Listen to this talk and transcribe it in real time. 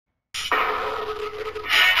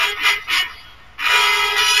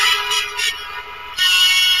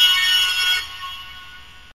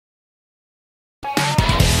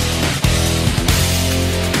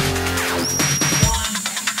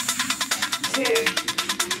two.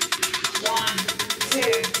 1, 2,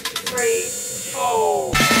 3,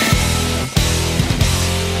 4.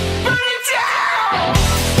 Burn it down!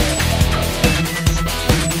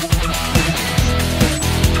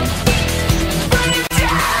 Burn it down! Burn it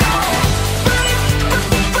down!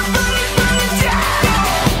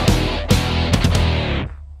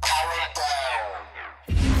 Power it down!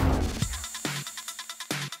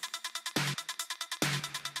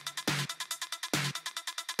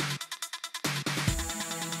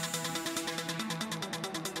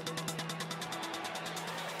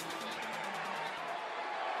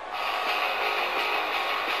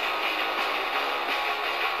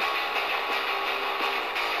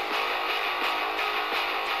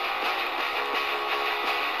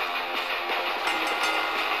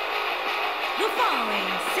 The following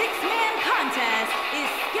six-man contest is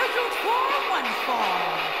scheduled for one fall.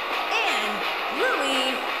 And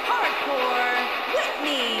Louie Hardcore,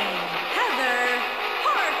 Whitney, Heather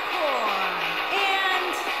Hardcore,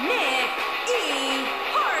 and Nick E.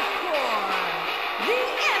 Hardcore, the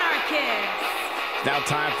Anarchists. Now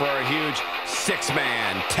time for a huge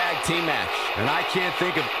six-man tag team match. And I can't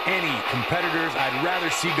think of any competitors I'd rather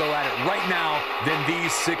see go at it right now than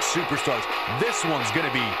these six superstars. This one's going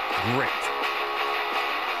to be great.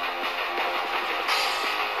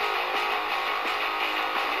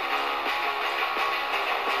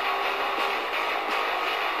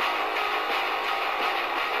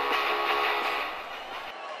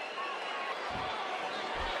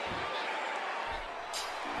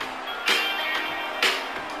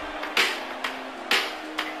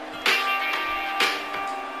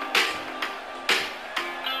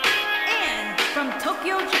 And from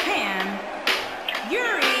Tokyo, Japan,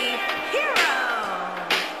 Yuri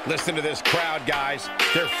Hero. Listen to this crowd, guys.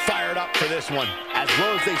 They're fired up for this one. As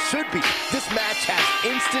well as they should be. This match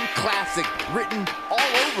has instant classic written all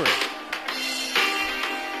over it.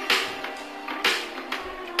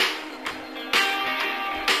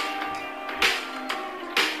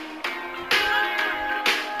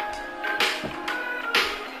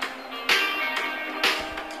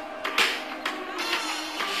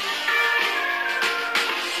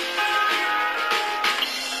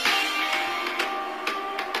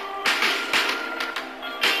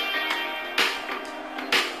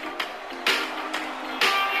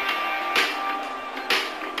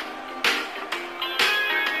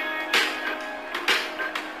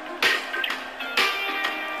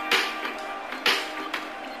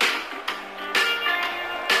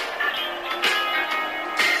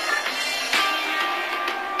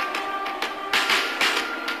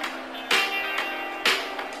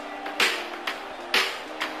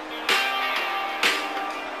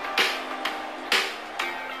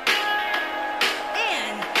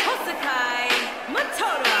 And Hosakai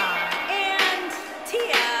Matoda and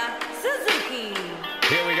Tia Suzuki.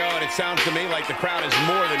 Here we go, and it sounds to me like the crowd is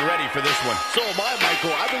more than ready for this one. So am I,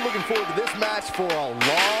 Michael. I've been looking forward to this match for a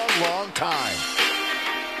long, long time.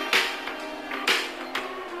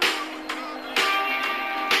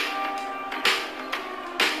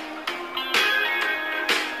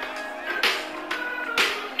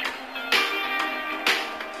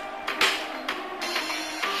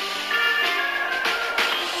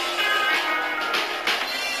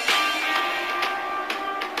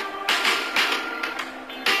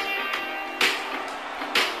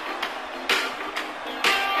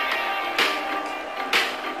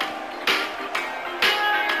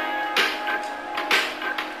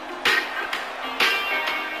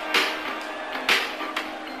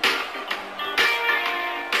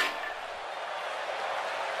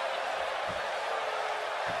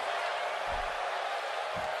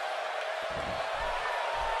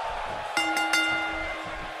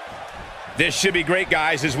 This should be great,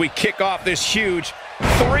 guys, as we kick off this huge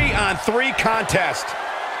 3-on-3 contest.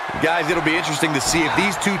 Guys, it'll be interesting to see if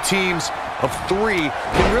these two teams of three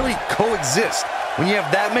can really coexist. When you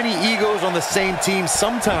have that many egos on the same team,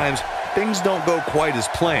 sometimes things don't go quite as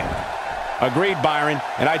planned. Agreed, Byron,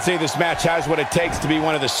 and I'd say this match has what it takes to be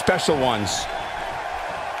one of the special ones.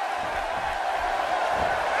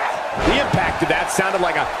 The impact of that sounded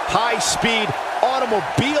like a high-speed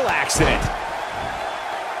automobile accident.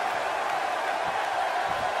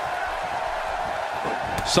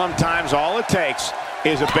 Sometimes all it takes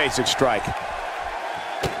is a basic strike.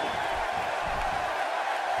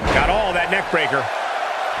 Got all that neck breaker.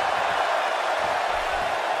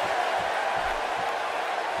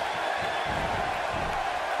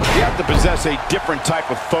 You have to possess a different type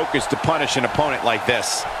of focus to punish an opponent like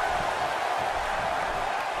this.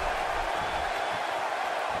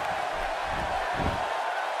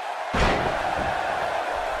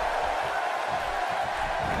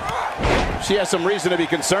 She has some reason to be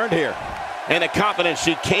concerned here. And the confidence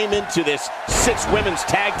she came into this 6 women's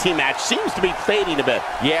tag team match seems to be fading a bit.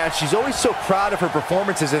 Yeah, she's always so proud of her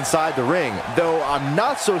performances inside the ring, though I'm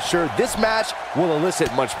not so sure this match will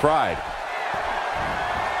elicit much pride.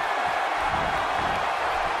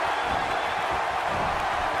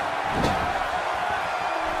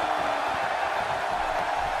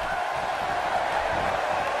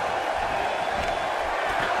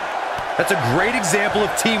 That's a great example of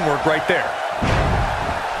teamwork right there.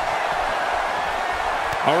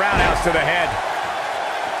 A roundhouse to the head.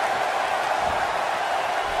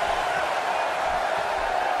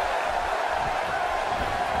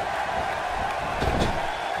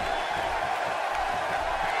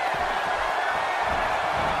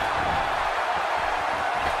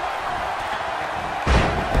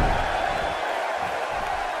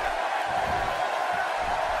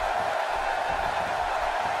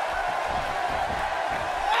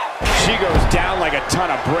 She goes down like a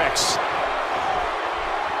ton of bricks.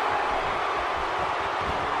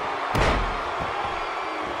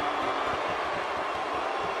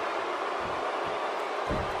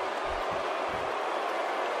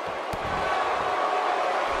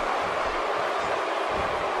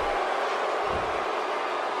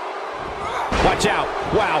 Watch out.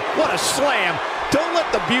 Wow, what a slam. Don't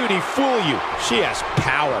let the beauty fool you. She has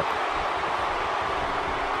power.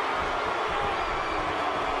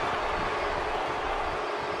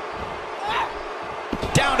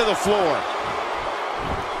 Down to the floor.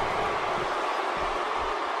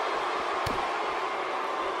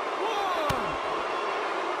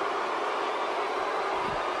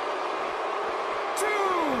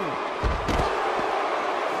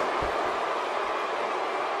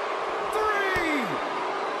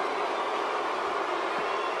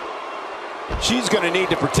 She's going to need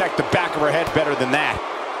to protect the back of her head better than that.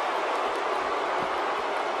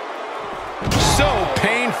 So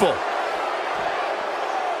painful.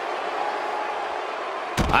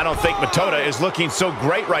 I don't think Matoda is looking so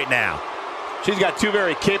great right now. She's got 2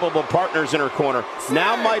 very capable partners in her corner.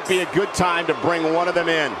 Now might be a good time to bring one of them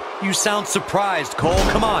in. You sound surprised, Cole.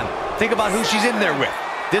 Come on. Think about who she's in there with.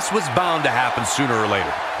 This was bound to happen sooner or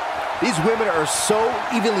later. These women are so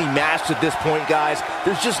evenly matched at this point, guys.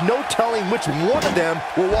 There's just no telling which one of them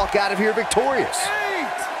will walk out of here victorious. 8,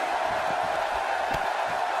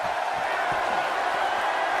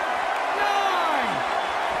 9,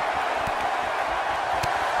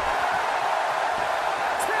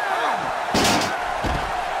 10,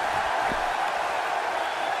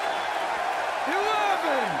 11.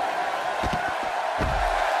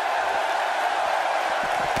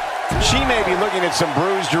 She may be looking at some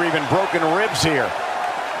bruised or even broken ribs here.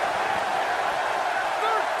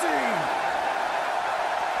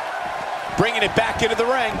 13. Bringing it back into the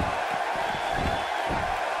ring.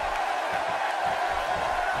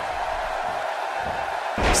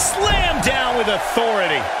 Slam down with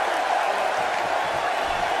authority.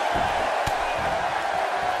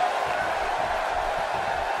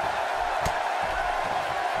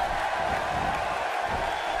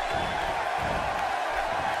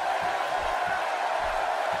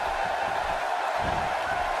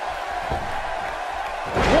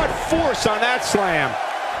 What force on that slam.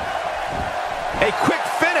 A quick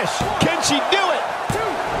finish. Can she do it? 2.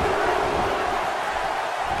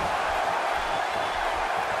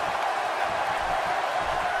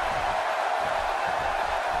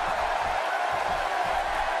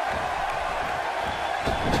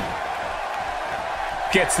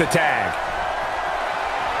 Gets the tag.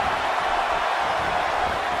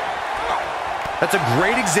 That's a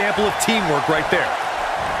great example of teamwork right there.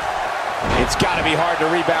 It's got to be hard to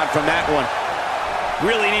rebound from that one.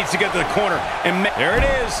 Really needs to get to the corner. And there it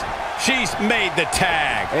is. She's made the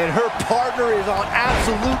tag. And her partner is on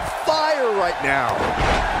absolute fire right now.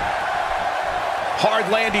 Hard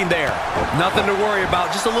landing there. Nothing to worry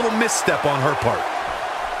about. Just a little misstep on her part.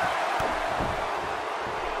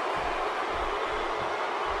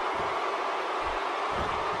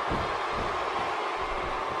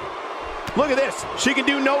 Look at this. She can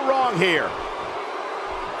do no wrong here.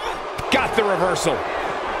 Got the reversal.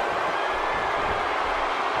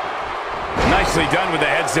 Nicely done with the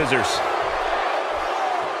head scissors.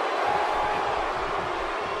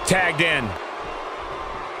 Tagged in.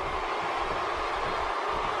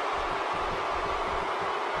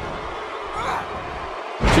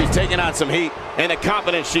 She's taking on some heat, and the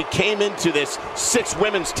confidence she came into this 6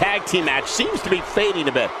 women's tag team match seems to be fading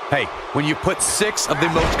a bit. Hey, when you put 6 of the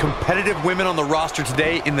most competitive women on the roster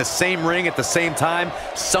today in the same ring at the same time,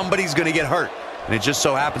 somebody's going to get hurt. And it just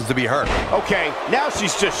so happens to be her. Okay, now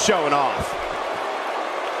she's just showing off.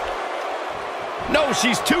 No,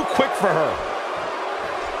 she's too quick for her.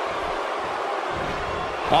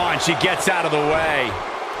 Oh, and she gets out of the way.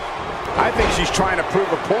 I think she's trying to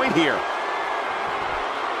prove a point here.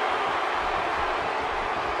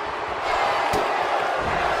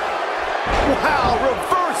 Wow,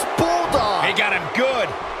 reverse bulldog. He got him good.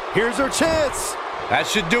 Here's her chance. That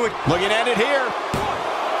should do it. Looking at it here. 1,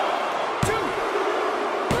 2,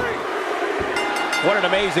 3. What an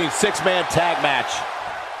amazing six-man tag match.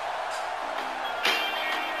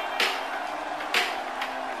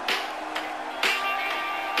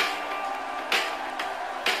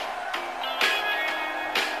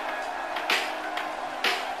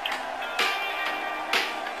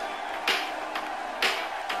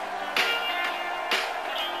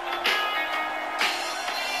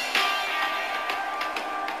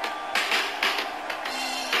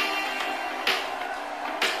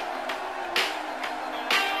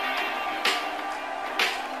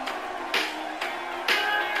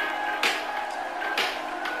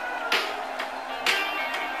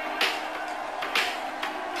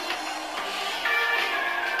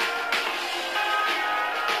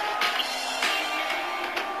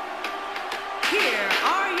 Here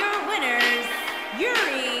are your winners,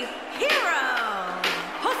 Yuri Hero,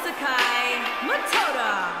 Hosakai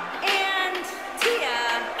Matoda, and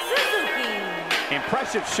Tia Suzuki.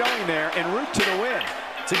 Impressive showing there en route to the win.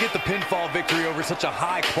 To get the pinfall victory over such a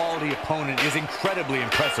high-quality opponent is incredibly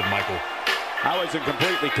impressive, Michael. I wasn't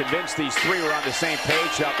completely convinced these three were on the same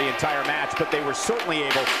page throughout the entire match, but they were certainly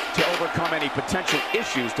able to overcome any potential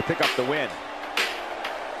issues to pick up the win.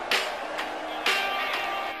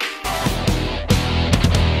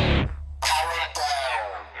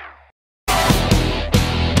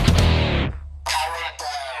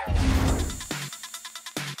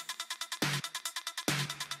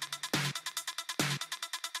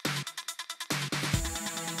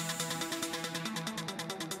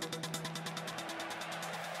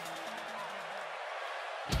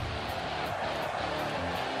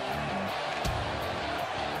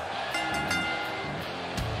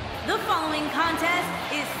 The following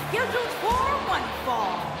contest is scheduled for one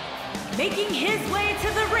fall. Making his way to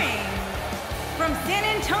the ring from San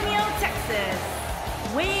Antonio, Texas,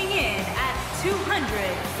 weighing in at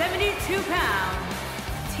 272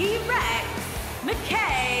 pounds, T-Rex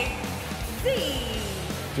McKay Z.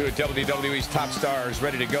 Two of WWE's top stars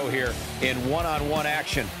ready to go here in one-on-one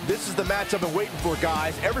action. This is the match I've been waiting for,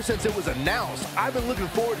 guys. Ever since it was announced, I've been looking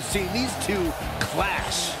forward to seeing these two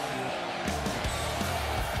clash.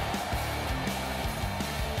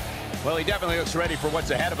 Well, he definitely looks ready for what's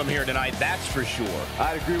ahead of him here tonight, that's for sure.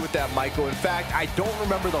 I'd agree with that, Michael. In fact, I don't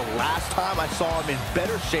remember the last time I saw him in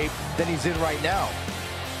better shape than he's in right now.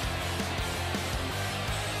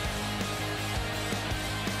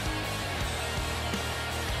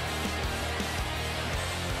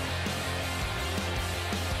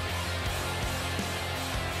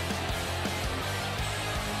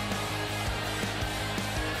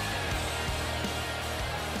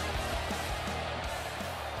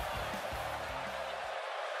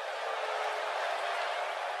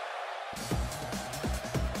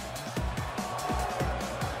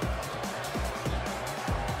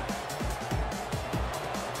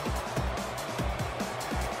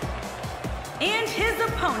 And his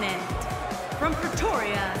opponent, from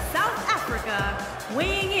Pretoria, South Africa,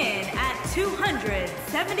 weighing in at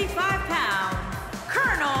 275 pounds,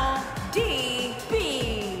 Colonel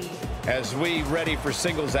DB. As we ready for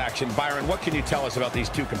singles action, Byron, what can you tell us about these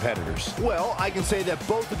two competitors? Well, I can say that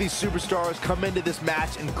both of these superstars come into this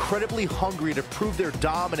match incredibly hungry to prove their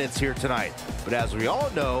dominance here tonight. But as we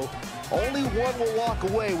all know, only one will walk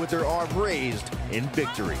away with their arm raised in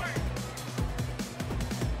victory.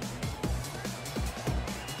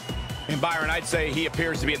 And Byron, I'd say he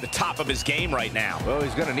appears to be at the top of his game right now. Well,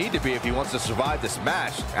 he's going to need to be if he wants to survive this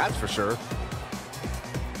match, that's for sure.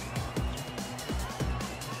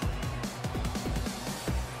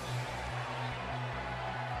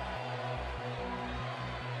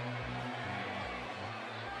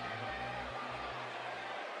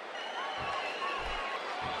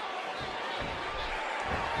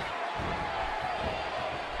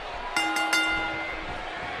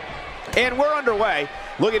 And we're underway.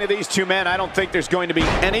 Looking at these two men, I don't think there's going to be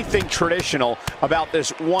anything traditional about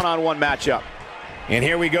this one-on-one matchup. And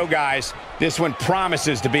here we go, guys. This one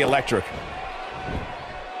promises to be electric.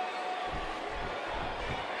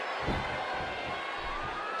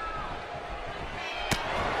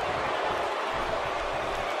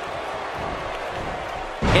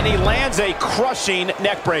 And he lands a crushing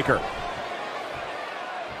neck breaker.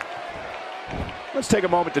 Let's take a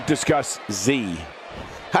moment to discuss Z.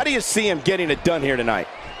 How do you see him getting it done here tonight?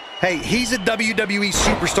 Hey, he's a WWE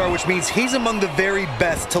superstar, which means he's among the very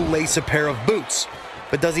best to lace a pair of boots.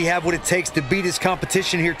 But does he have what it takes to beat his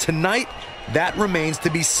competition here tonight? That remains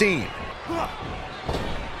to be seen.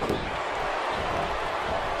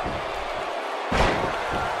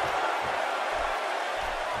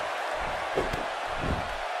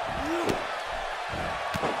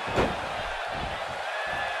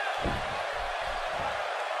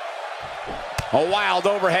 A wild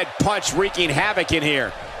overhead punch wreaking havoc in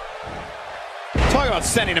here. Talk about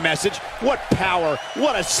sending a message. What power,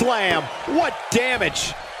 what a slam, what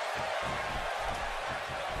damage.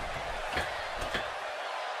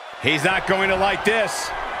 He's not going to like this.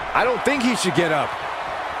 I don't think he should get up.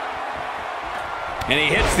 And he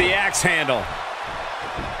hits the axe handle.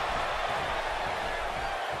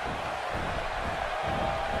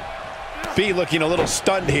 B looking a little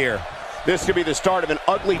stunned here. This could be the start of an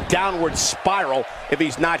ugly downward spiral if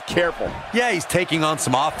he's not careful. Yeah, he's taking on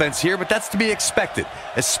some offense here, but that's to be expected,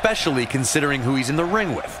 especially considering who he's in the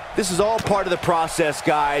ring with. This is all part of the process,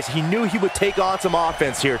 guys. He knew he would take on some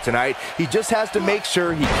offense here tonight. He just has to make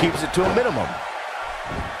sure he keeps it to a minimum.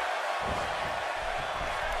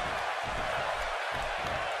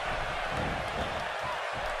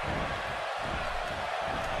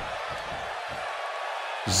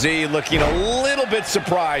 Z looking a little bit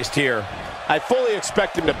surprised here. I fully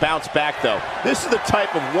expect him to bounce back, though. This is the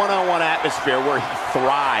type of one-on-one atmosphere where he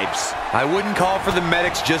thrives. I wouldn't call for the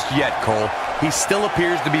medics just yet, Cole. He still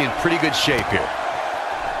appears to be in pretty good shape here.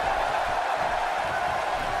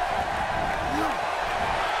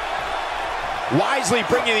 Wisely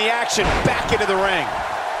bringing the action back into the ring.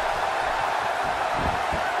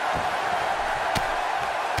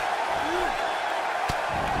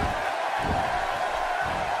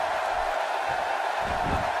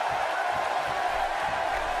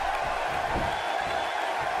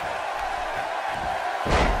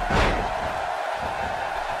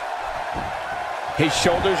 His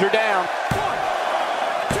shoulders are down.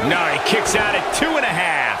 No, he kicks out at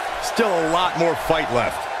 2.5. Still a lot more fight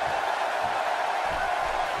left.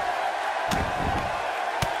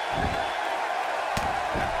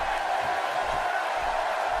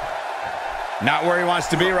 Not where he wants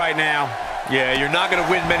to be right now. Yeah, you're not going to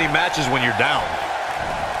win many matches when you're down.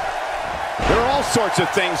 There are all sorts of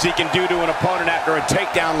things he can do to an opponent after a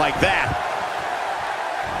takedown like that.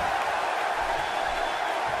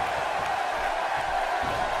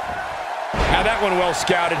 Now that one well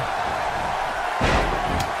scouted.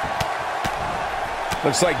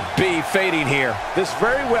 Looks like B fading here. This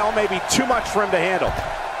very well may be too much for him to handle.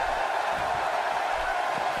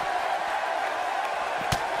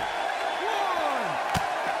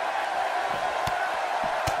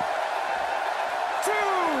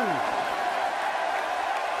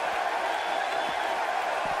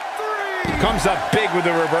 Comes up big with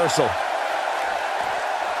the reversal.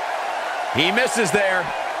 He misses there.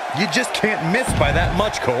 You just can't miss by that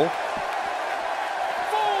much, Cole. 4,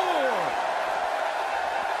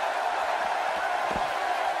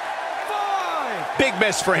 5, Big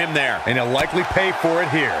miss for him there. And he'll likely pay for it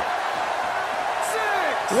here.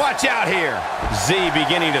 6. Watch out here. Z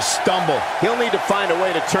beginning to stumble. He'll need to find a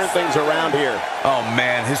way to turn things around here. Oh,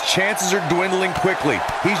 man, his chances are dwindling quickly.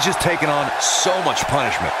 He's just taken on so much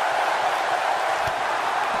punishment.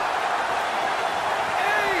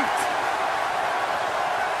 8,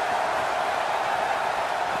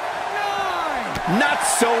 9, Not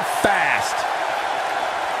so fast.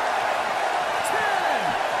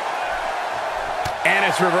 10, And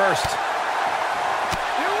it's reversed. 11,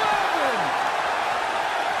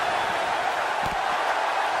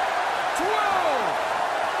 12,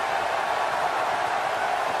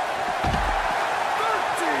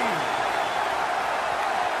 13.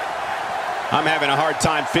 I'm having a hard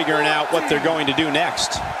time figuring out what they're going to do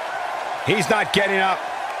next. He's not getting up.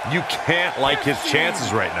 You can't like his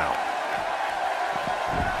chances right now.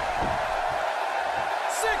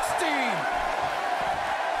 16,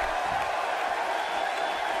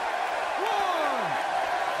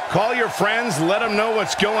 1. Call your friends, let them know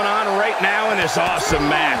what's going on right now in this awesome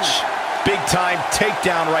match. Big time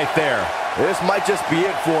takedown right there. This might just be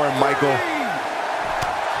it for him, Michael. 4,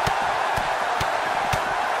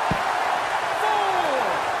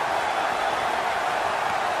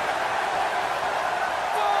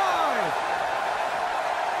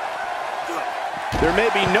 5, There may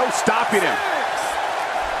be no stopping him. 6,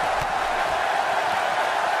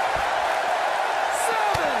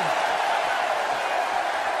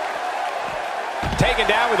 7. Taken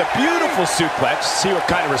down with a beautiful suplex. See what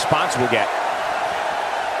kind of response we'll get.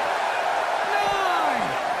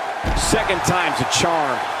 9, Second time's a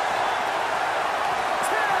charm.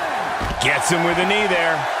 10, Gets him with a knee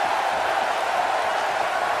there.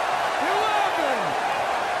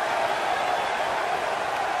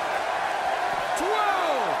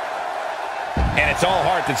 And it's all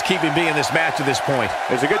heart that's keeping me in this match at this point.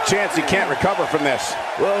 There's a good chance he can't recover from this.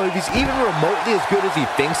 Well, if he's even remotely as good as he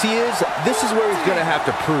thinks he is, this is where he's going to have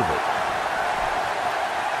to prove it.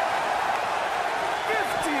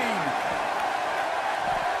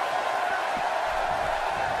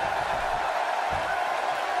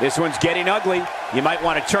 15. This one's getting ugly. You might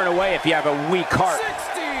want to turn away if you have a weak heart.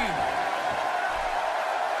 16.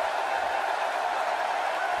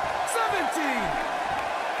 17.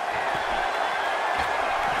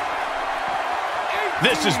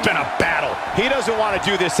 This has been a battle. He doesn't want to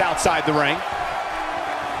do this outside the ring.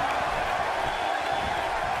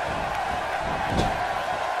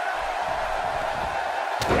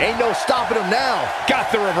 Ain't no stopping him now.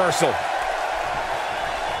 Got the reversal.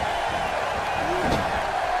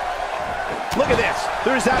 Look at this.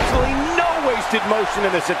 There's absolutely no wasted motion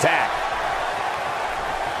in this attack.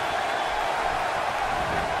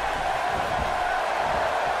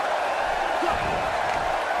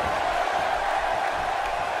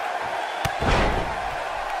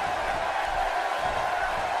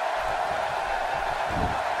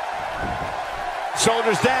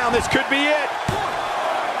 Shoulders down. This could be it.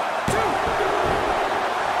 1,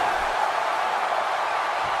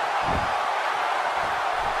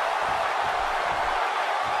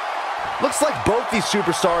 2. Looks like both these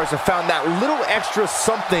superstars have found that little extra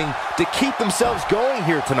something to keep themselves going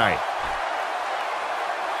here tonight.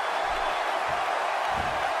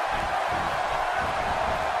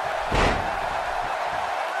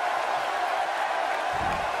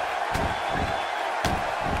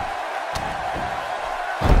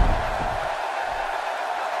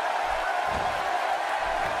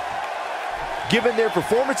 Given their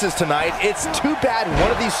performances tonight, it's too bad one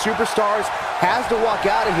of these superstars has to walk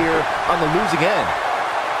out of here on the losing end.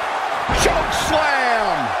 Choke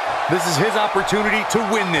slam! This is his opportunity to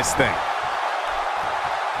win this thing.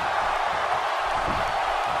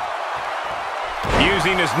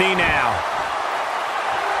 Using his knee now.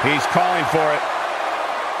 He's calling for it.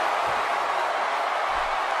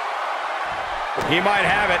 He might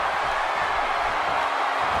have it.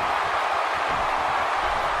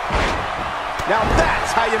 Now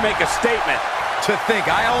that's how you make a statement. To think,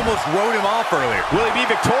 I almost wrote him off earlier. Will he be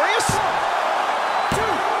victorious? 2.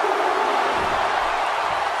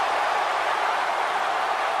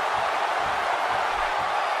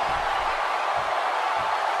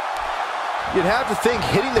 You'd have to think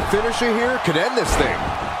hitting the finisher here could end this thing.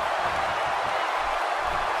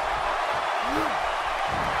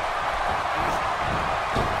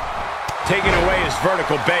 Taking away his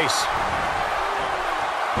vertical base.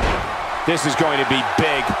 This is going to be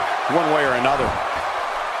big, one way or another.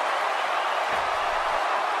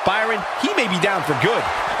 Byron, he may be down for good.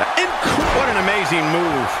 What an amazing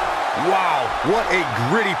move. Wow, what a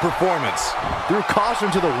gritty performance. Threw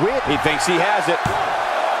caution to the wind. He thinks he has it.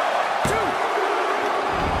 2.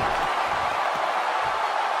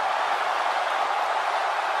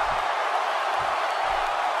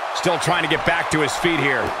 Still trying to get back to his feet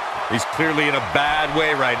here. He's clearly in a bad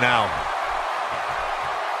way right now.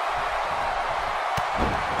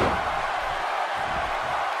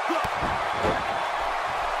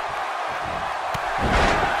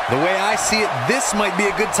 The way I see it, this might be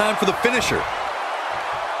a good time for the finisher.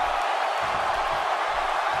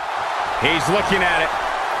 He's looking at it.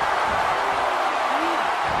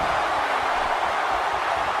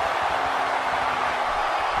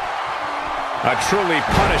 A truly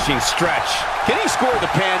punishing stretch. Can he score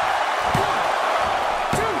the pin?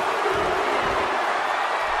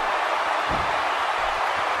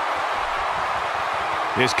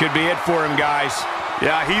 1, 2. This could be it for him, guys.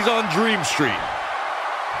 Yeah, he's on Dream Street.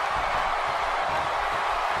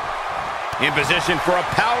 In position for a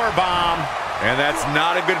power bomb. And that's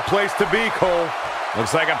not a good place to be, Cole.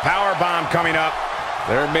 Looks like a power bomb coming up.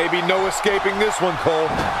 There may be no escaping this one, Cole.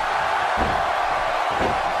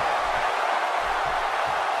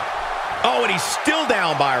 Oh, and he's still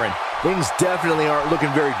down, Byron. Things definitely aren't looking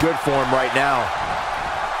very good for him right now.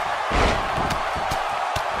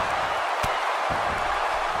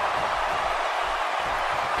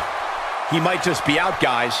 He might just be out,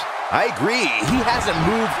 guys. I agree. He hasn't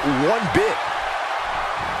moved one bit.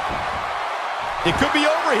 It could be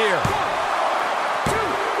over here. 1,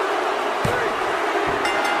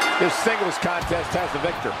 2, 3. This singles contest has the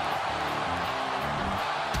victor.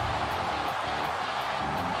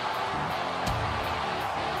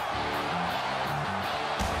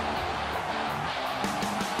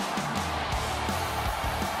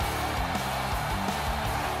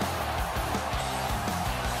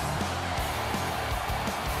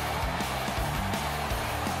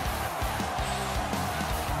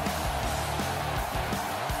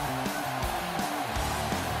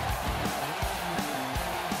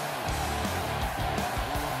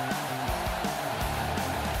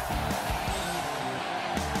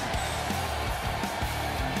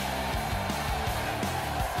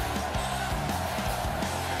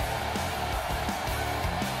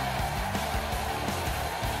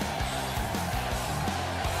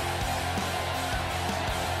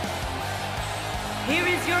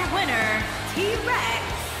 is your winner, T-Rex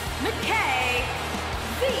McKay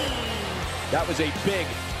V. That was a big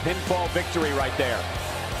pinfall victory right there.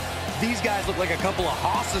 These guys look like a couple of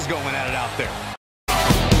hosses going at it out there.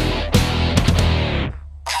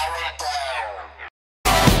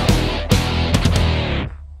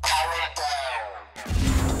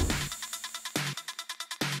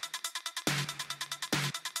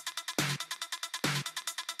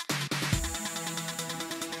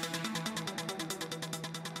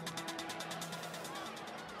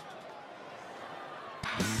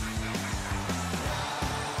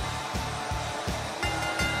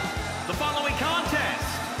 The following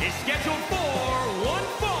contest is scheduled for one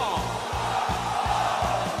fall.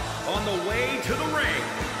 On the way to the ring,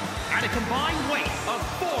 at a combined weight of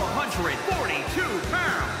 442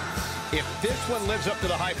 pounds. If this one lives up to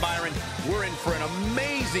the hype, Byron, we're in for an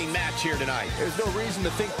amazing match here tonight. There's no reason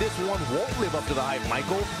to think this one won't live up to the hype,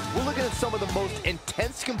 Michael. We're looking at some of the most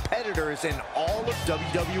intense competitors in all of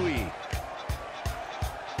WWE.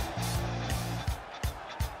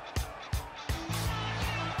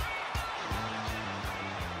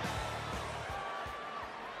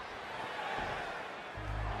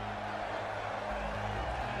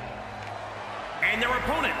 And their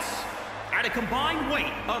opponents, at a combined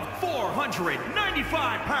weight of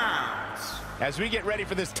 495 pounds. As we get ready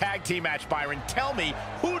for this tag team match, Byron, tell me,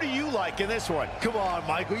 who do you like in this one? Come on,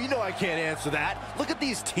 Michael, you know I can't answer that. Look at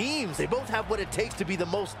these teams. They both have what it takes to be the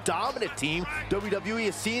most dominant team WWE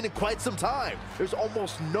has seen in quite some time. There's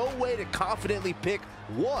almost no way to confidently pick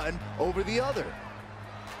one over the other.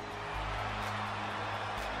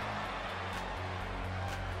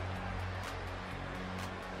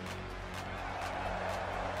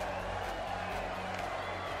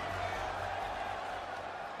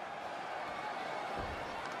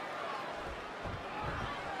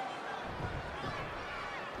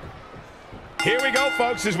 Here we go,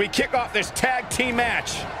 folks, as we kick off this tag team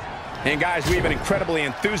match. And guys, we have an incredibly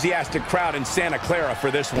enthusiastic crowd in Santa Clara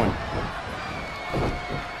for this one.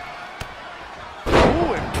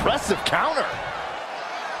 Ooh, impressive counter.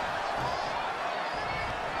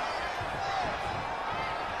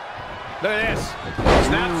 Look at this.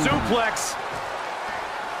 Snap suplex.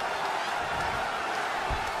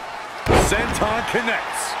 Senton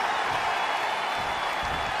connects.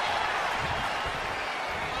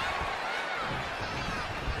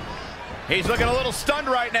 He's looking a little stunned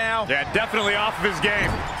right now. Yeah, definitely off of his game.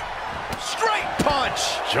 Straight punch.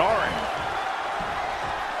 Jarring.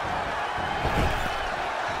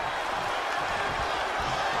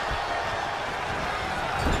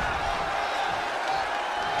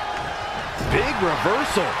 Big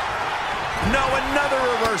reversal. No, another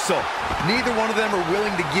reversal. Neither one of them are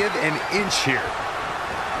willing to give an inch here.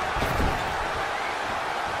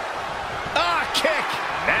 Ah, kick.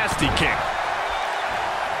 Nasty kick.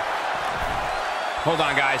 Hold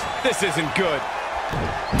on, guys. This isn't good.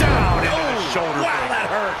 Down into the shoulder. Wow, that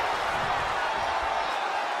hurt.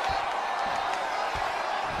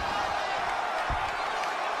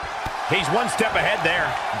 He's one step ahead there.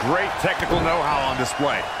 Great technical know-how on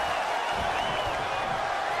display.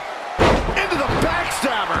 Into the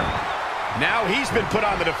backstabber. Now he's been put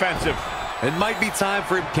on the defensive. It might be time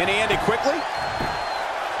for him. Can he end it quickly?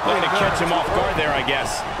 Going to catch him off guard there, I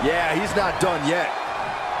guess. Yeah, he's not done yet.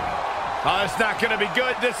 Oh, it's not going to be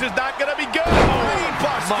good. This is not going to be good. Brain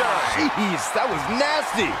buster. Jeez, that was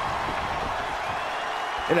nasty.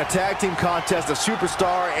 In a tag team contest, a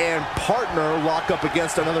superstar and partner lock up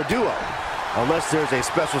against another duo. Unless there's a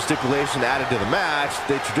special stipulation added to the match,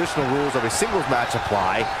 the traditional rules of a singles match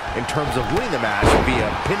apply in terms of winning the match via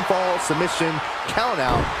pinfall, submission,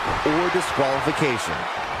 countout, or disqualification.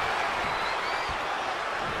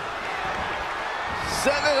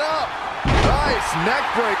 Set it up. Nice neck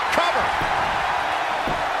break cover.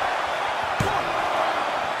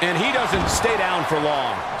 And he doesn't stay down for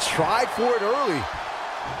long. Tried for it early.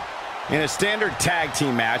 In a standard tag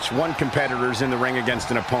team match, one competitor is in the ring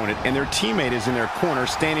against an opponent, and their teammate is in their corner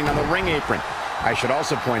standing on the ring apron. I should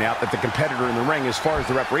also point out that the competitor in the ring, as far as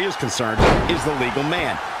the referee is concerned, is the legal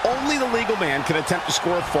man. Only the legal man can attempt to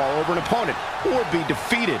score a fall over an opponent or be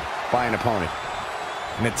defeated by an opponent.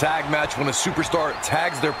 In a tag match, when a superstar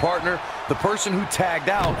tags their partner, the person who tagged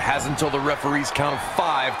out has until the referee's count of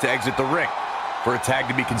 5 to exit the ring. For a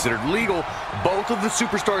tag to be considered legal, both of the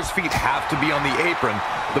superstars' feet have to be on the apron.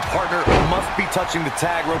 The partner must be touching the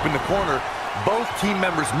tag rope in the corner. Both team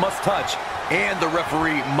members must touch, and the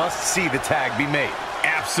referee must see the tag be made.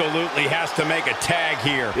 Absolutely has to make a tag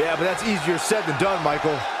here. Yeah, but that's easier said than done,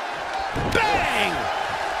 Michael. Bang!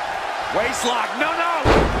 Waistlock. No.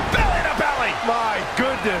 Belly to belly. My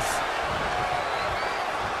goodness.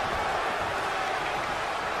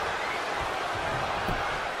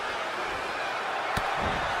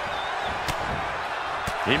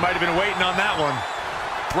 He might have been waiting on that one.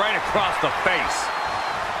 Right across the face.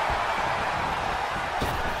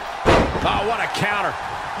 Oh, what a counter.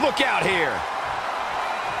 Look out here.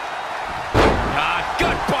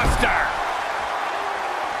 Gut buster.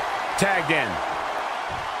 Tagged in.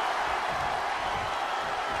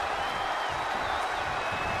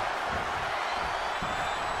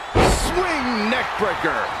 Swing neck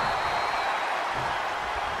breaker.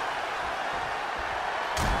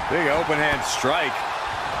 Big open hand strike.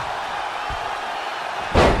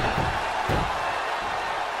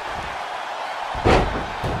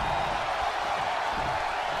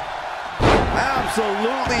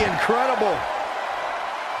 Absolutely incredible.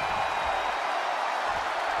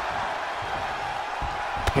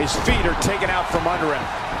 His feet are taken out from under him.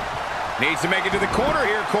 Needs to make it to the corner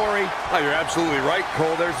here, Corey. Oh, you're absolutely right,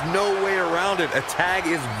 Cole. There's no way around it. A tag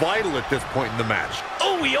is vital at this point in the match.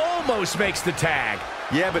 Oh, he almost makes the tag.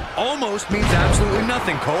 Yeah, but almost means absolutely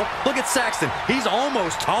nothing, Cole. Look at Saxton. He's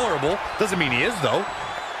almost tolerable. Doesn't mean he is, though.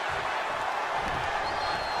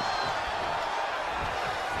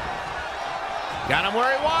 Got him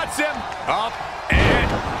where he wants him. Up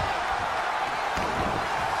and...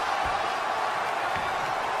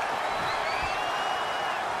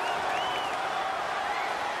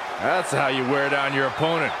 That's how you wear down your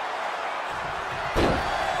opponent.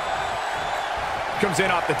 Comes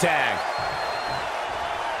in off the tag.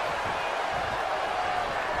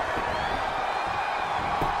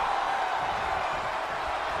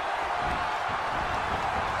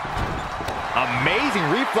 Amazing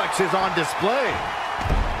reflexes on display.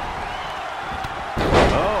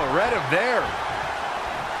 Oh, read him there.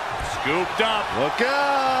 Scooped up. Look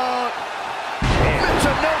out.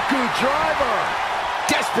 Michinoku driver.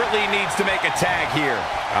 Desperately needs to make a tag here.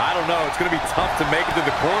 I don't know. It's going to be tough to make it to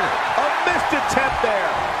the corner. A missed attempt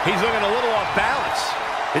there. He's looking a little off balance.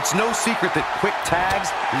 It's no secret that quick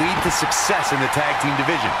tags lead to success in the tag team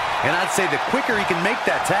division. And I'd say the quicker he can make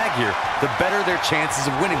that tag here, the better their chances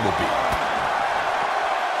of winning will be.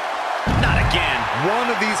 Not again.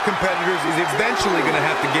 One of these competitors is eventually going to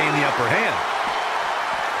have to gain the upper hand.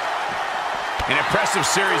 An impressive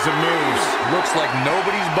series of moves. Looks like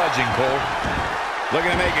nobody's budging, Cole.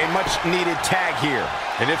 Looking to make a much-needed tag here.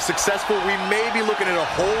 And if successful, we may be looking at a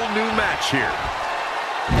whole new match here.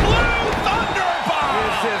 Blue Thunderbomb!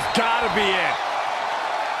 This has got to be it.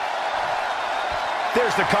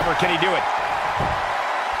 There's the cover. Can he do it?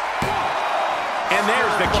 And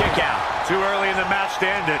there's the kick out. Too early in the match to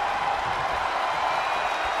end it.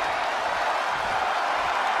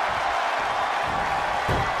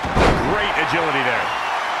 Great agility there.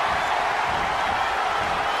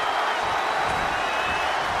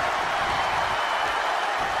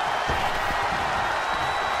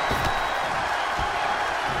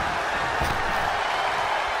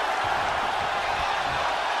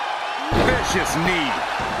 Vicious knee.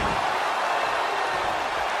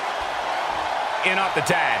 In off the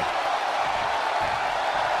tag.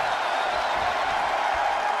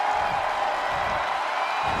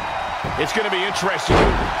 It's going to be interesting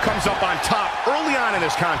who comes up on top early on in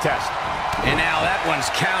this contest. And now that one's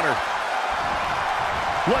countered.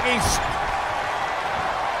 Looking.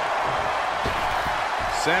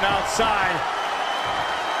 Sent outside.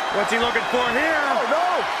 What's he looking for here? Oh,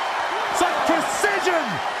 no. Such precision.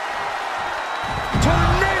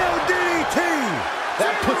 Tornado DDT.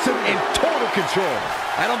 That puts him in total control.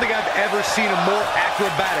 I don't think I've ever seen a more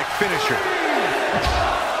acrobatic finisher.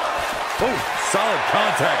 Oh, solid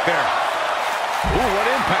contact there. Ooh, what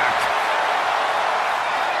impact.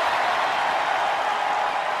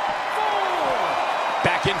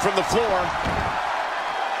 Back in from the floor.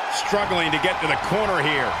 Struggling to get to the corner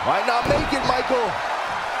here. Might not make it, Michael.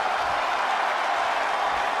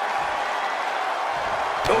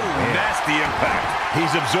 Oh, nasty impact.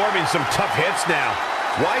 He's absorbing some tough hits now.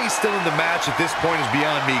 Why he's still in the match at this point is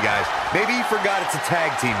beyond me, guys. Maybe he forgot it's a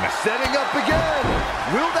tag team match. Setting up again.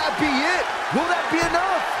 Will that be it? Will that be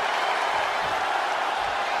enough?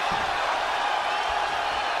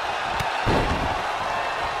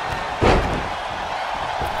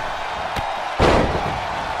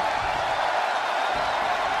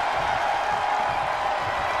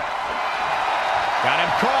 Got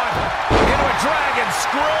him caught into a dragon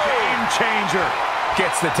screw. Game changer.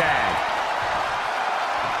 Gets the tag.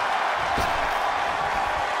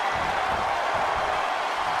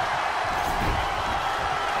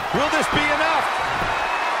 Will this be enough?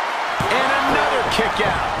 And another kick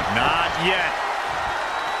out. Not yet.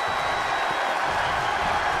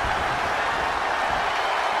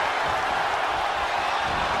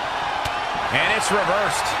 And it's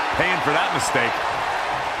reversed. Paying for that mistake.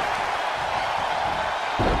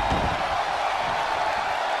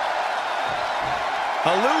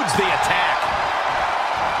 Eludes the attack.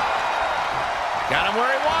 Got him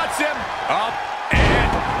where he wants him. Up,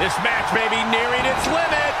 and this match may be nearing its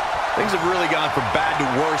limit. Things have really gone from bad to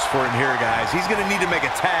worse for him here, guys. He's going to need to make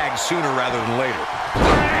a tag sooner rather than later.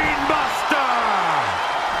 Brainbuster!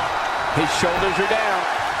 His shoulders are down.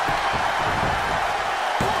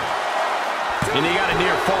 And he got a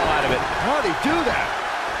near fall out of it. How'd he do that?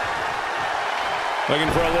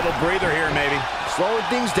 Looking for a little breather here, maybe. Slowing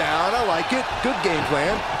things down. I like it. Good game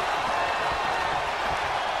plan.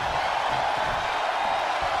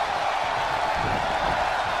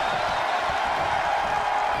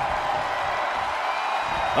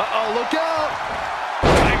 Uh-oh, look out!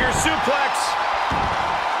 Tiger suplex.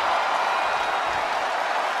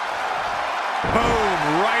 Boom,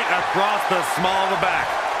 right across the small of the back.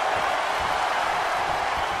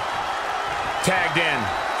 Tagged in.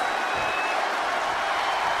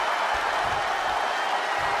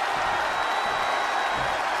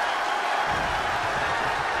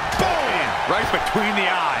 Boom! Right between the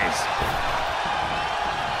eyes.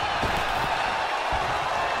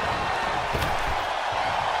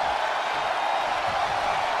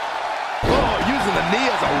 Oh, using the knee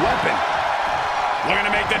as a weapon. Looking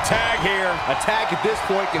to make the tag here. A tag at this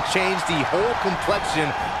point can change the whole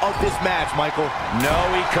complexion of this match, Michael. No,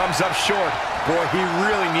 he comes up short. Boy, he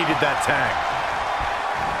really needed that tag.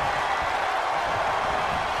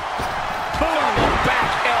 Boom! Back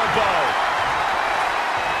elbow.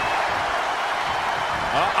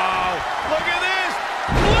 Uh-oh. Look at this.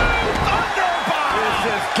 Blue Thunderbomb.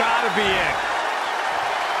 This has got to be it.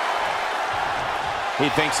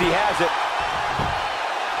 He thinks he has it.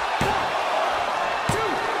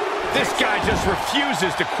 This guy just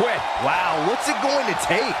refuses to quit. Wow, what's it going to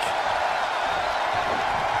take?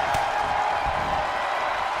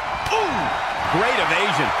 Ooh, great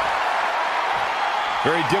evasion.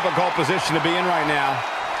 Very difficult position to be in right now.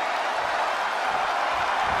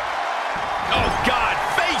 Oh, God,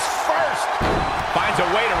 face first. Finds a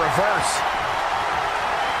way to reverse.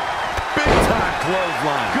 Big time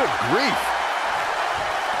clothesline. Good grief.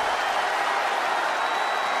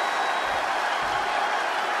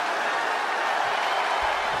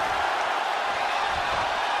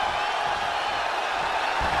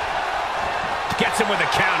 Gets him with a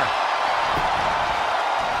counter.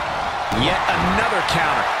 Yet another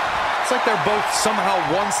counter. It's like they're both somehow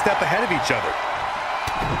one step ahead of each other.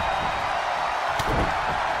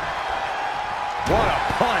 What a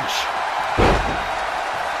punch.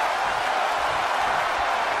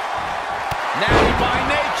 Natty by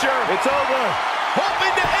nature. It's over.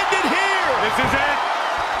 Hoping to end it here. This is it.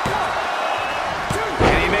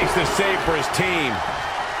 And he makes the save for his team.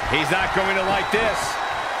 He's not going to like this.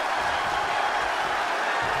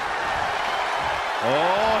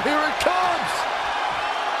 Oh, here it comes!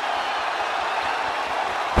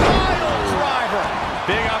 Pile driver.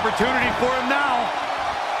 Big opportunity for him now.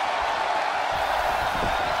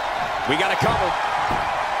 We got to cover.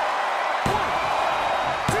 1,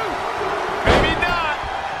 2. Maybe not.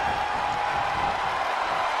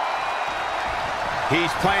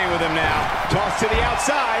 He's playing with him now. Toss to the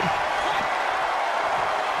outside.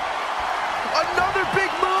 Another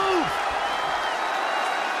big move!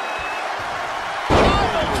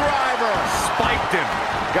 Spiked him.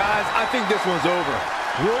 Guys, I think this one's over.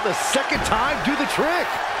 Will the second time do the trick?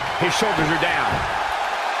 His shoulders are down.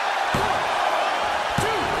 1,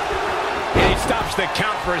 2. And he stops the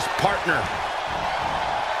count for his partner.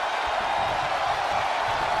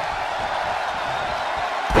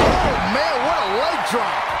 Oh, man, what a leg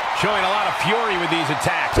drop. Showing a lot of fury with these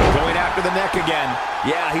attacks. Going after the neck again.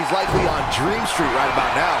 Yeah, he's likely on Dream Street right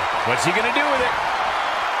about now. What's he going to do with it?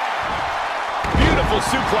 Beautiful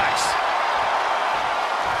suplex.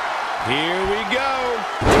 Here we go.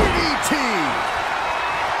 DDT.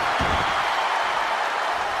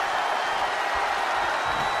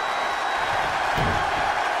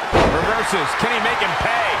 Reverses. Can he make him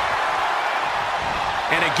pay?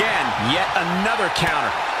 And again, yet another counter.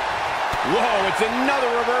 Whoa, it's another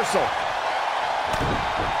reversal.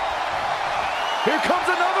 Here comes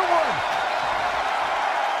another one.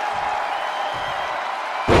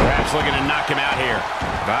 Perhaps looking to knock him out here.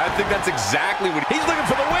 I think that's exactly what He's looking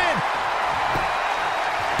for the win.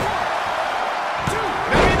 1, 2.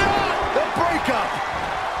 Maybe not. The breakup.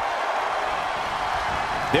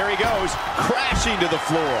 There he goes, crashing to the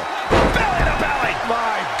floor. Belly to belly.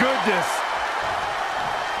 My goodness.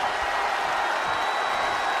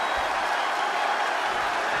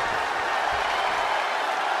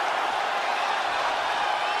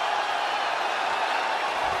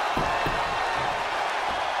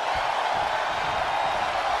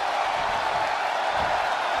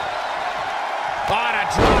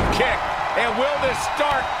 kick. And will this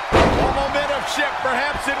start a momentum shift?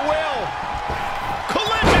 Perhaps it will.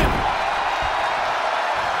 Collision!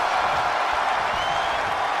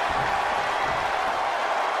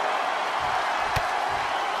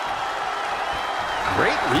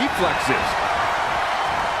 Great reflexes.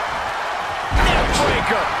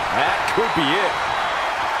 Neckbreaker. That could be it.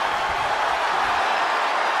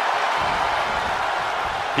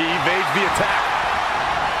 He evades the attack.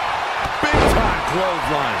 Big time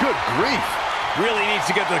clothesline. Good grief. Really needs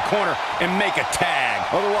to get to the corner and make a tag.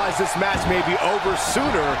 Otherwise, this match may be over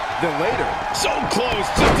sooner than later. So close,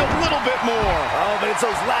 just a little bit more. Oh, but it's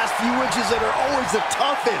those last few inches that are always the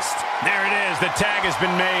toughest. There it is. The tag has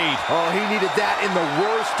been made. Oh, he needed that in the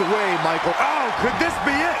worst way, Michael. Oh, could this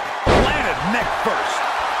be it? Landed neck first.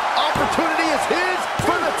 Opportunity is his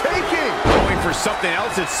for the taking. Going for something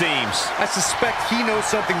else, it seems. I suspect he knows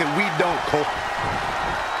something that we don't, Cole.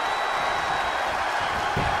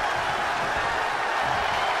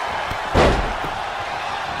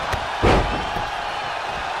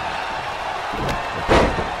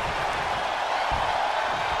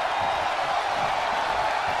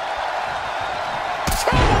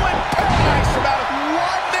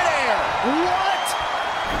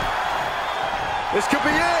 This could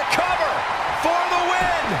be it. Cover for the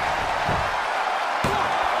win.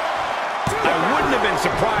 I wouldn't have been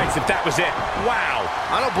surprised if that was it. Wow.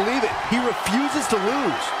 I don't believe it. He refuses to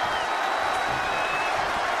lose.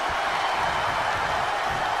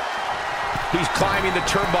 He's climbing the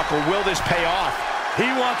turnbuckle. Will this pay off?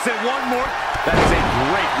 He wants it one more. That is a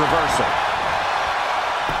great reversal.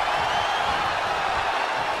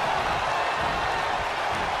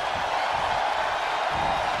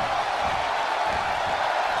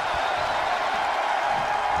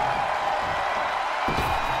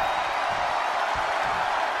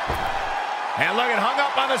 And look, it hung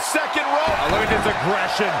up on the second rope. Oh, look at this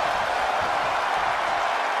aggression.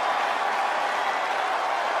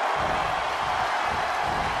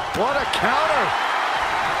 What a counter.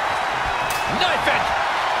 Knife it.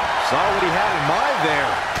 Saw what he had in mind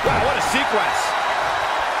there. Wow, what a sequence.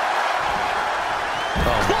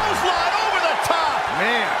 Oh. Clothesline over the top.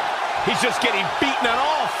 Man. He's just getting beaten on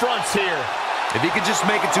all fronts here. If he could just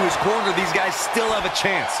make it to his corner, these guys still have a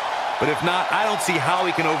chance. But if not, I don't see how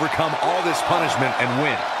he can overcome all this punishment and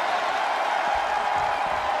win.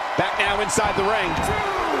 Back now inside the ring.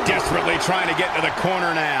 Desperately trying to get to the corner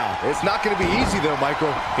now. It's not going to be easy, though, Michael.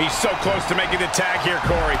 He's so close to making the tag here,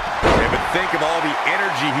 Corey. Yeah, but think of all the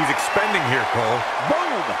energy he's expending here, Cole.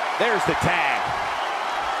 Boom! There's the tag.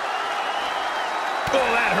 Oh,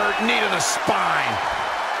 that hurt. Knee to the spine.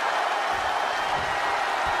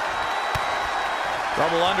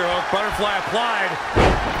 Double underhook, butterfly applied.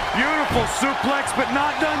 Beautiful suplex, but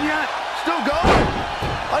not done yet. Still going.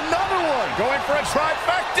 Another one. Going for a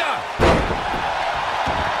trifecta.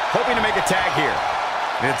 Hoping to make a tag here.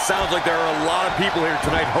 And it sounds like there are a lot of people here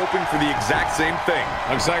tonight hoping for the exact same thing.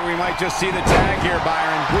 Looks like we might just see the tag here,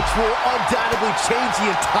 Byron. Which will undoubtedly change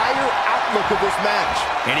the entire outlook of this match.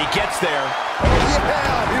 And he gets there.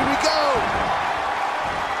 Yeah, here we go.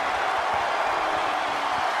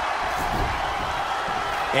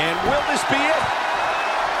 And will this be it?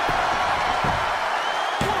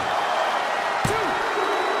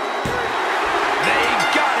 They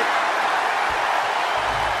got it.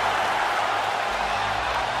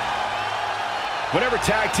 Whatever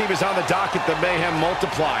tag team is on the docket, the mayhem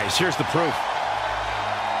multiplies. Here's the proof.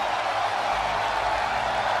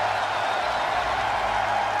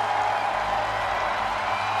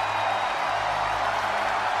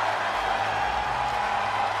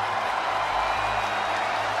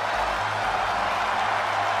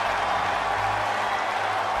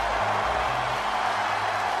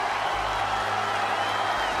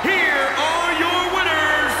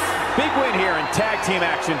 Big win here in tag team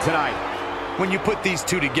action tonight. When you put these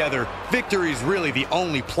two together, victory is really the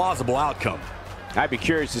only plausible outcome. I'd be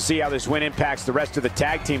curious to see how this win impacts the rest of the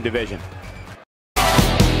tag team division.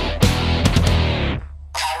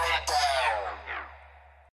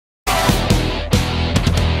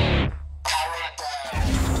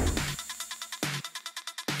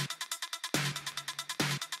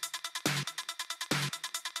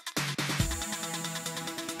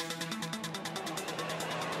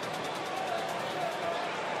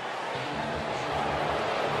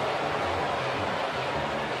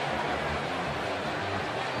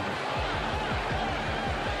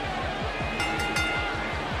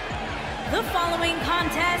 The following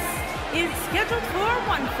contest is scheduled for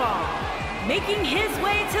one fall. Making his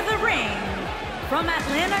way to the ring from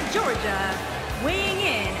Atlanta, Georgia, weighing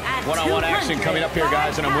in at One-on-one action coming up here,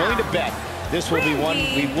 guys, and I'm willing to bet This will be one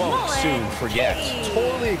we won't soon forget.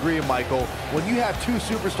 Totally agree, Michael. When you have two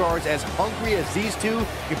superstars as hungry as these two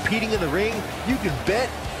competing in the ring, you can bet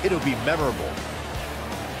it'll be memorable.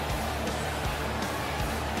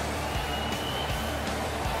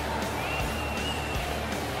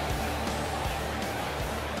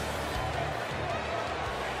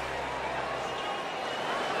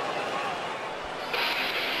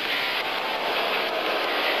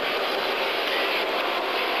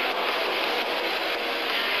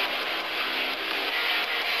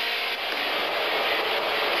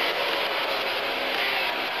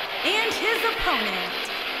 And his opponent,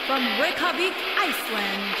 from Reykjavik,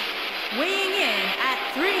 Iceland, weighing in at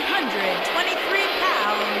 323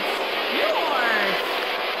 pounds, North.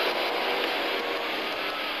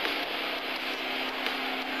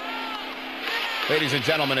 Ladies and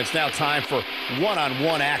gentlemen, it's now time for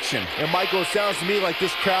one-on-one action. And Michael, it sounds to me like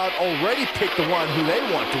this crowd already picked the one who they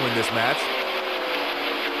want to win this match.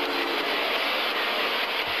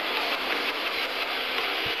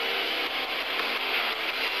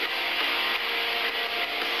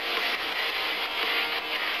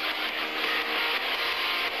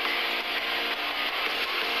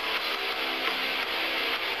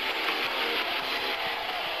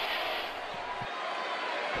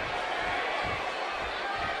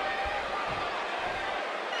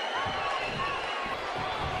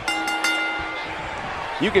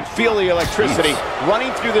 You can feel the electricity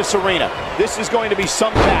running through this arena. This is going to be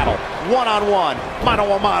some battle. One-on-one,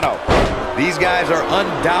 mano-a-mano. These guys are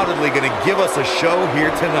undoubtedly going to give us a show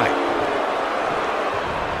here tonight.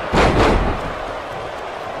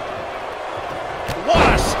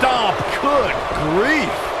 What a stomp! Good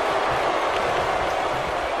grief!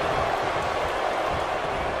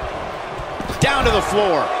 Down to the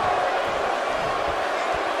floor.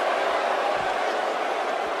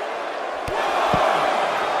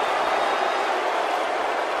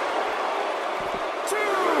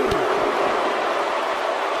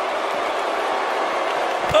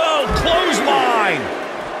 Oh, clothesline!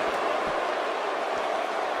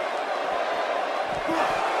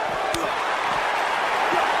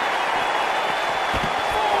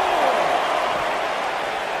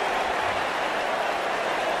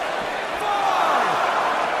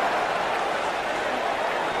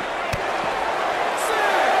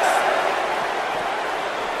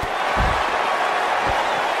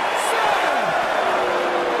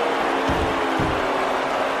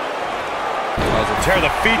 Tear the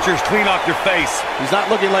features clean off your face. He's not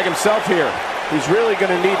looking like himself here. He's really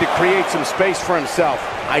going to need to create some space for himself.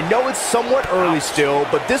 I know it's somewhat early still,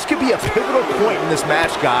 but this could be a pivotal point in this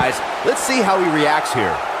match, guys. Let's see how he reacts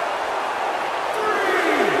here.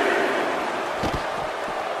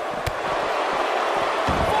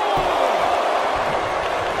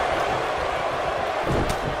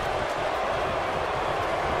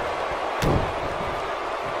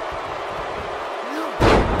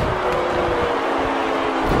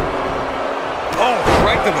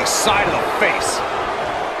 To the side of the face.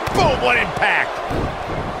 Boom, what impact!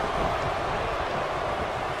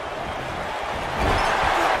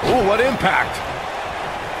 Ooh, what impact.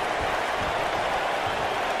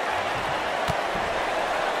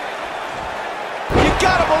 You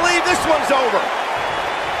gotta believe this one's over.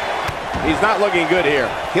 He's not looking good here.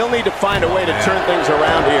 He'll need to find a way to turn things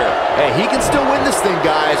around here. Hey, he can still win this thing,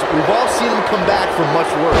 guys. We've all seen him come back from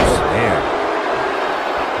much worse. Man.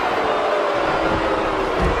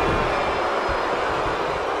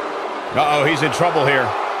 Uh-oh, he's in trouble here.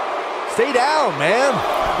 Stay down, man.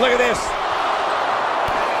 Look at this.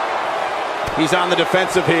 He's on the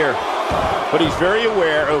defensive here, but he's very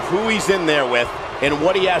aware of who he's in there with and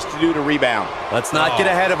what he has to do to rebound. Let's not get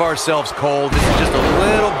ahead of ourselves, Cole. This is just a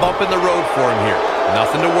little bump in the road for him here.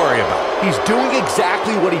 Nothing to worry about. He's doing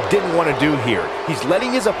exactly what he didn't want to do here. He's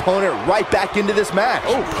letting his opponent right back into this match.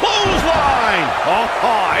 Oh, clothesline! Oh,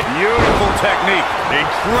 beautiful technique.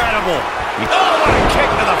 Incredible. Oh, what a kick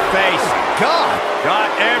to the face! God! Got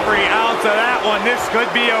every ounce of that one. This could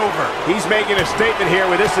be over. He's making a statement here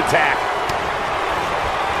with this attack.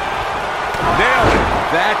 Nailed it.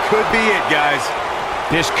 That could be it, guys.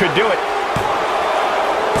 This could do it.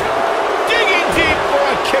 Digging deep for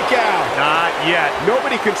a kick out. Not yet.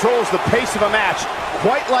 Nobody controls the pace of a match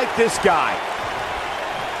quite like this guy.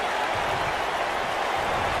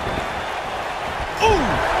 Ooh!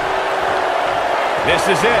 This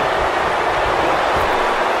is it.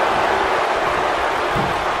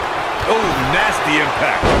 Oh, nasty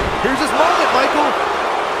impact. Here's his moment, Michael.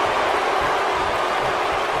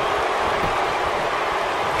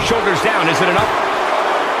 Shoulders down, is it enough?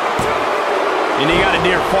 And he got a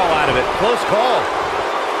near fall out of it. Close call.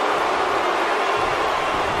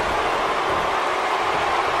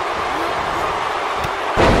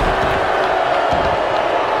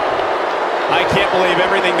 can't believe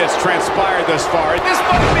everything that's transpired thus far. This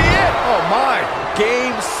might be it. Oh, my.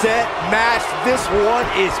 Game, set, match. This one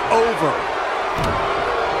is over.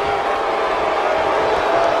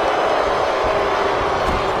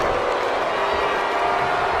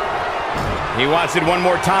 He wants it one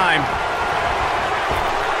more time.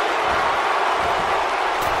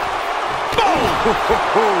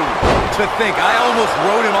 To think, I almost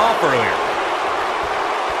wrote him off earlier.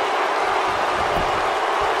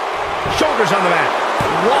 Shoulders on the mat.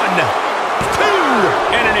 1, 2,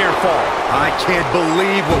 and a near fall. I can't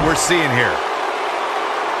believe what we're seeing here.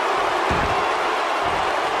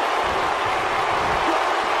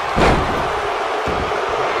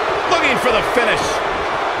 Looking for the finish.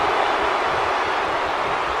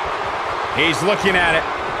 He's looking at it.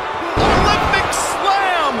 Olympic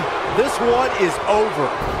slam! This one is over.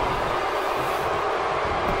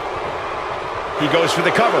 He goes for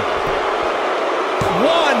the cover.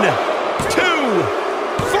 1, 2,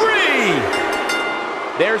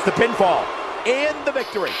 3. There's the pinfall and the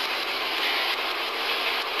victory.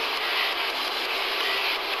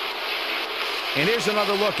 And here's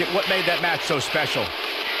another look at what made that match so special.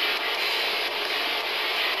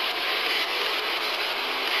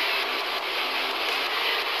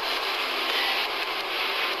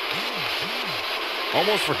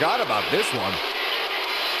 Almost forgot about this one.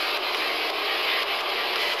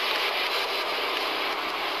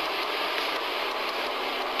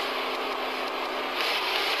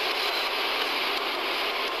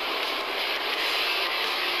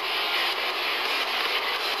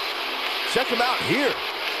 Check him out here.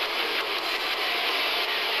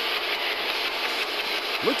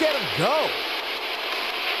 Look at him go.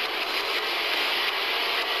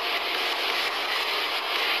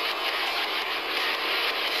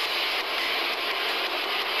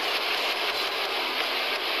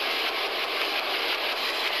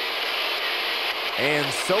 And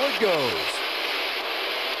so it goes.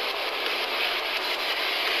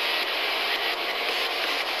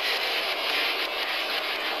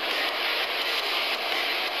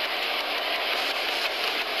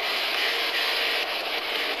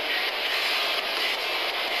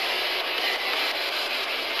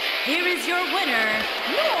 Here is your winner,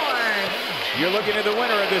 North. You're looking at the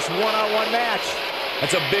winner of this one-on-one match.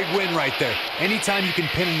 That's a big win right there. Anytime you can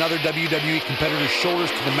pin another WWE competitor's shoulders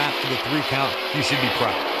to the mat for the 3 count, you should be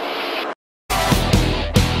proud.